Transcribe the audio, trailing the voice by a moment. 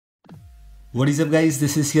What is up guys,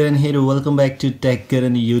 this is Karan here. Welcome back to Tech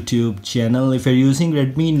Karan YouTube channel. If you're using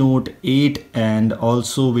Redmi Note 8 and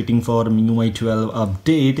also waiting for MIUI 12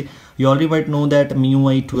 update, you already might know that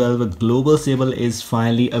MIUI 12 Global Stable is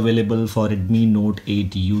finally available for Redmi Note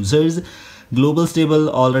 8 users. Global Stable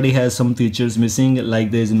already has some features missing,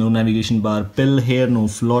 like there is no navigation bar pill here, no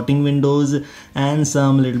floating windows, and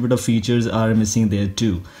some little bit of features are missing there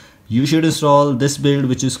too. You should install this build,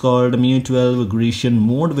 which is called MIUI 12 Greeshan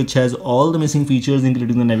mode, which has all the missing features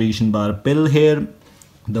including the navigation bar pill here,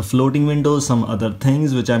 the floating windows, some other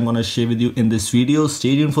things which I'm gonna share with you in this video.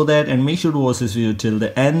 Stay tuned for that and make sure to watch this video till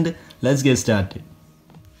the end. Let's get started.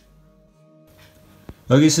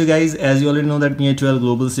 Okay, so guys, as you already know that MIUI 12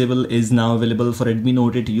 Global Stable is now available for Redmi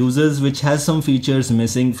Note 8 users, which has some features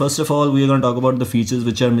missing. First of all, we are going to talk about the features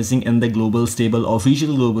which are missing in the Global Stable,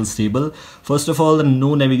 official Global Stable. First of all,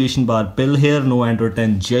 no navigation bar pill here, no Android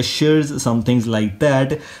 10 gestures, some things like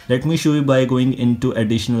that. Let me show you by going into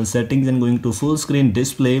additional settings and going to full screen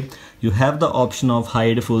display. You have the option of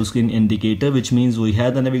hide full screen indicator, which means we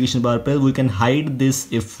have the navigation bar pill. We can hide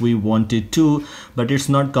this if we wanted to, but it's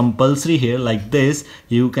not compulsory here like this.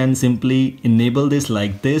 You can simply enable this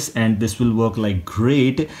like this and this will work like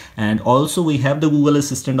great. And also we have the Google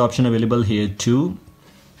Assistant option available here too,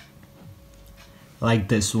 like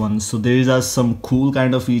this one. So there are some cool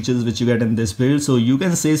kind of features which you get in this build. So you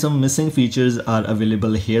can say some missing features are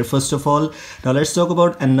available here. First of all, now let's talk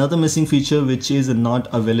about another missing feature which is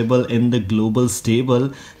not available in the Global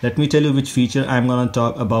Stable. Let me tell you which feature I'm gonna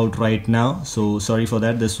talk about right now. So sorry for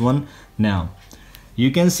that, this one. Now you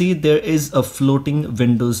can see there is a floating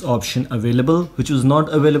windows option available, which was not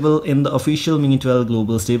available in the official MIUI 12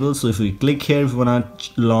 Global Stable. So if we click here, if we want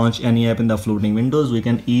to launch any app in the floating windows, we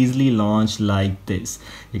can easily launch like this.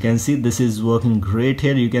 You can see this is working great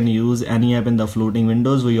here. You can use any app in the floating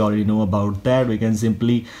windows. We already know about that. We can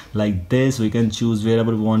simply like this, we can choose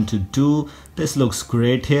wherever we want to do. This looks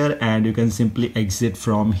great here and you can simply exit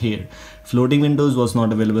from here. Floating windows was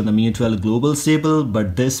not available in the MIUI 12 Global Stable,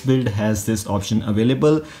 but this build has this option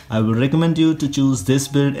available. I will recommend you to choose this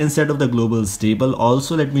build instead of the Global Stable.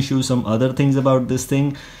 Also, let me show you some other things about this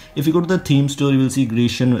thing. If you go to the theme store, you will see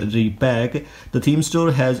Greeshan repack. The theme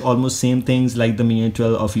store has almost same things like the MIUI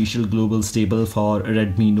 12 official Global Stable for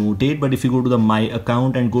Redmi Note 8. But if you go to the My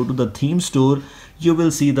account and go to the theme store, you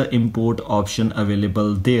will see the import option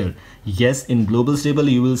available there. Yes, in Global Stable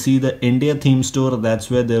you will see the India theme store.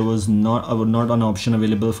 That's where there was not an option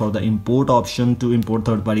available for the import option to import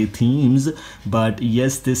third-party themes. But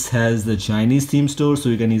yes, this has the Chinese theme store, so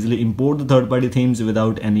you can easily import the third-party themes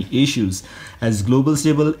without any issues. As Global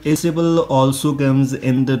Stable also comes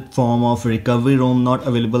in the form of recovery ROM, not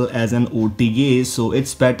available as an OTA. So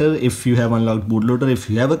it's better if you have unlocked bootloader. If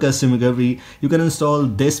you have a custom recovery, you can install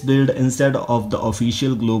this build instead of the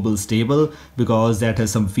official Global Stable, because that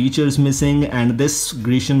has some features missing, and this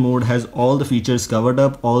Greeshan mode has all the features covered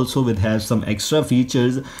up. Also it has some extra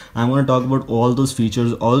features. I'm going to talk about all those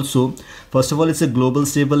features also. First of all, it's a Global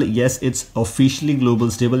Stable. Yes, it's officially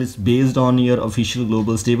Global Stable. It's based on your official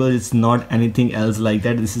Global Stable. It's not anything else like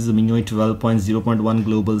that. This is a MIUI 12.0.1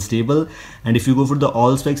 Global Stable, and if you go for the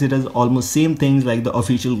all specs, it has almost same things like the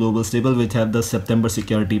official Global Stable, which have the September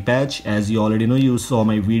security patch. As you already know, you saw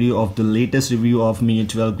my video of the latest review of MIUI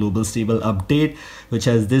 12 Global Stable update, which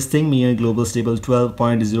has this thing, MIUI Global Stable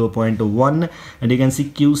 12.0.1, and you can see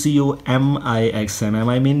QCOMIXMM.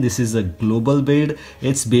 I mean, this is a global build.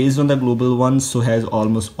 It's based on the global one, so has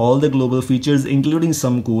almost all the global features, including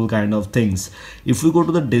some cool kind of things. If we go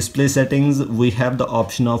to the display settings, we have the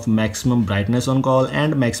option of maximum brightness on call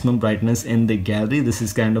and maximum brightness in the gallery. This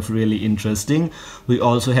is kind of really interesting. We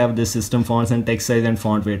also have the system fonts and text size and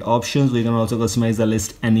font weight options. We can also customize the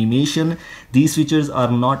list animation. These features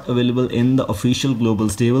are not available in the official Global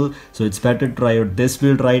Stable, so it's better to try out this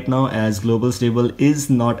build right now, as Global Stable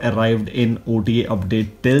is not arrived in OTA update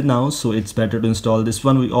till now, so it's better to install this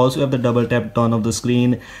one. We also have the double tap turn of the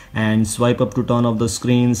screen and swipe up to turn of the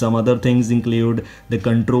screen. Some other things include the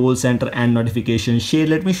control center and notification shade.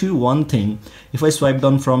 Let me show you one thing. If I swipe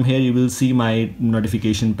down from here, you will see my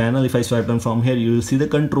notification panel. If I swipe down from here, you will see the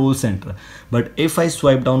control center. But if I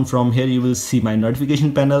swipe down from here, you will see my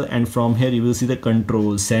notification panel, and from here you will see the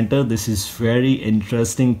control center. This is very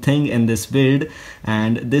interesting thing in this build,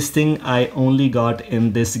 and this thing I only got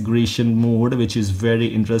in this Greeshan mode, which is very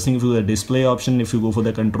interesting. If you go to the display option, if you go for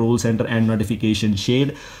the control center and notification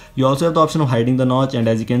shade, You also have the option of hiding the notch, and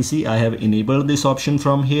as you can see, I have enabled this option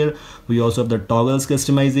from here. We also have the toggles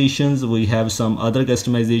customizations. We have some other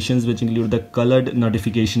customizations which include the colored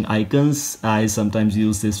notification icons. I sometimes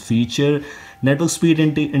use this feature. Network speed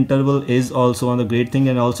interval is also one of the great thing,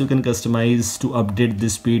 and also you can customize to update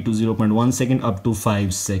this speed to 0.1 second up to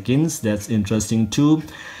 5 seconds. That's interesting too.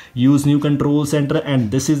 Use new control center,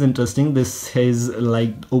 and this is interesting. This is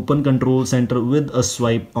like open control center with a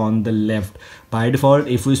swipe on the left. By default,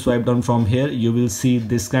 if we swipe down from here, you will see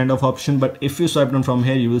this kind of option, but if you swipe down from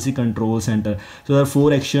here, you will see control center. So there are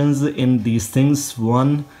 4 actions in these things: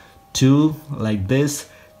 1, 2, like this,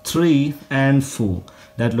 3 and 4.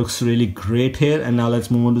 That looks really great here. And now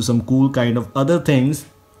let's move on to some cool kind of other things.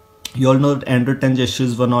 You all know that Android 10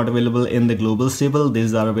 gestures were not available in the global stable.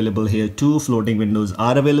 These are available here too. Floating windows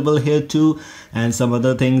are available here too, and some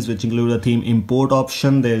other things which include a theme import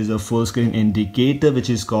option. There is a full screen indicator which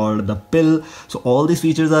is called the pill. So all these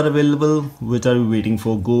features are available. Which are we waiting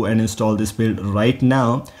for? Go and install this build right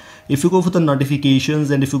now. If you go for the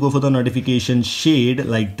notifications, and if you go for the notification shade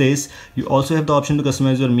like this, you also have the option to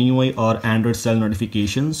customize your MIUI or Android style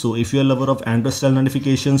notifications. So if you're a lover of Android style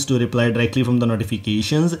notifications to reply directly from the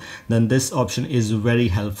notifications, then this option is very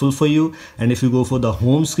helpful for you. And if you go for the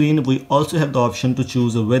home screen, we also have the option to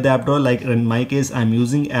choose with app drawer. Like in my case, I'm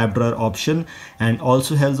using app drawer option, and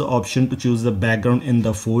also has the option to choose the background in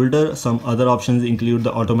the folder. Some other options include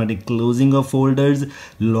the automatic closing of folders,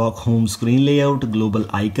 lock home screen layout, global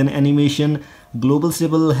icon animation. Global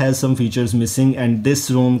stable has some features missing, and this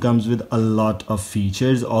ROM comes with a lot of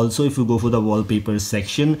features. Also, if you go for the wallpapers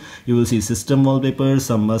section, you will see system wallpapers,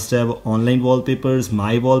 some must have online wallpapers,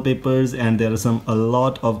 my wallpapers, and there are a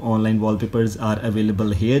lot of online wallpapers are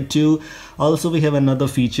available here too. Also, we have another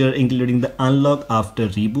feature including the unlock after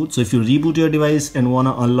reboot. So if you reboot your device and want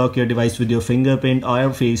to unlock your device with your fingerprint or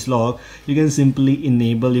your face lock, you can simply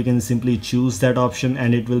enable, you can simply choose that option,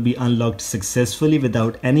 and it will be unlocked successfully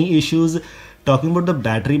without any issues. Talking about the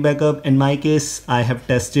battery backup, in my case, I have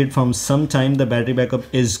tested from some time. The battery backup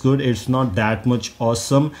is good. It's not that much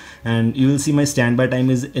awesome, and you will see my standby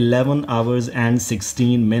time is 11 hours and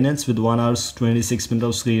 16 minutes with 1 hour 26 minutes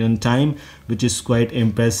of screen time, which is quite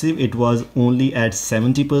impressive. It was only at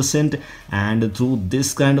 70%, and through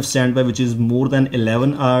this kind of standby, which is more than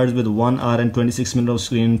 11 hours with 1 hour and 26 minutes of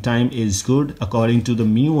screen time, is good according to the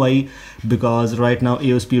MIUI, because right now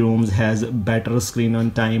AOSP ROMs has better screen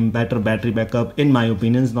on time, better battery backup in my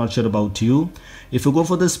opinion. Not sure about you. If you go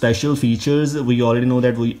for the special features, we already know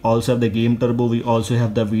that we also have the game turbo, we also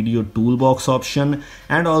have the video toolbox option,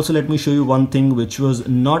 and also let me show you one thing which was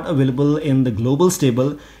not available in the global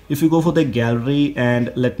stable. If you go for the gallery,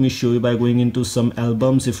 and let me show you by going into some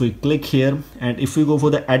albums, if we click here and if we go for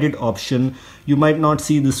the edit option, you might not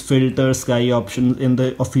see this filter sky option in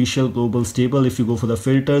the official global stable. If you go for the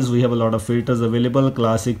filters, we have a lot of filters available: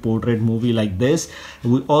 classic, portrait, movie, like this.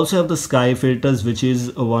 We also have the sky filters, which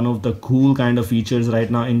is one of the cool kind of features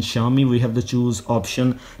right now in Xiaomi. We have the choose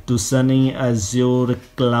option to sunny, azure,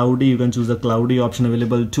 cloudy. You can choose the cloudy option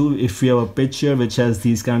available too. If you have a picture which has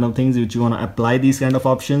these kind of things, which you want to apply these kind of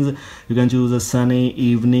options, you can choose a sunny,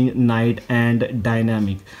 evening, night, and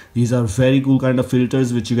dynamic. These are very cool kind of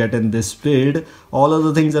filters which you get in this build. All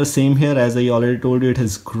other things are same here. As I already told you, it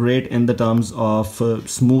is great in the terms of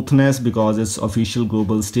smoothness because it's official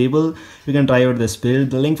global stable. You can try out this build.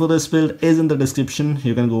 The link for this build is in the description.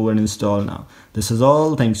 You can go and install now. This is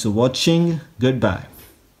all. Thanks for watching. Goodbye.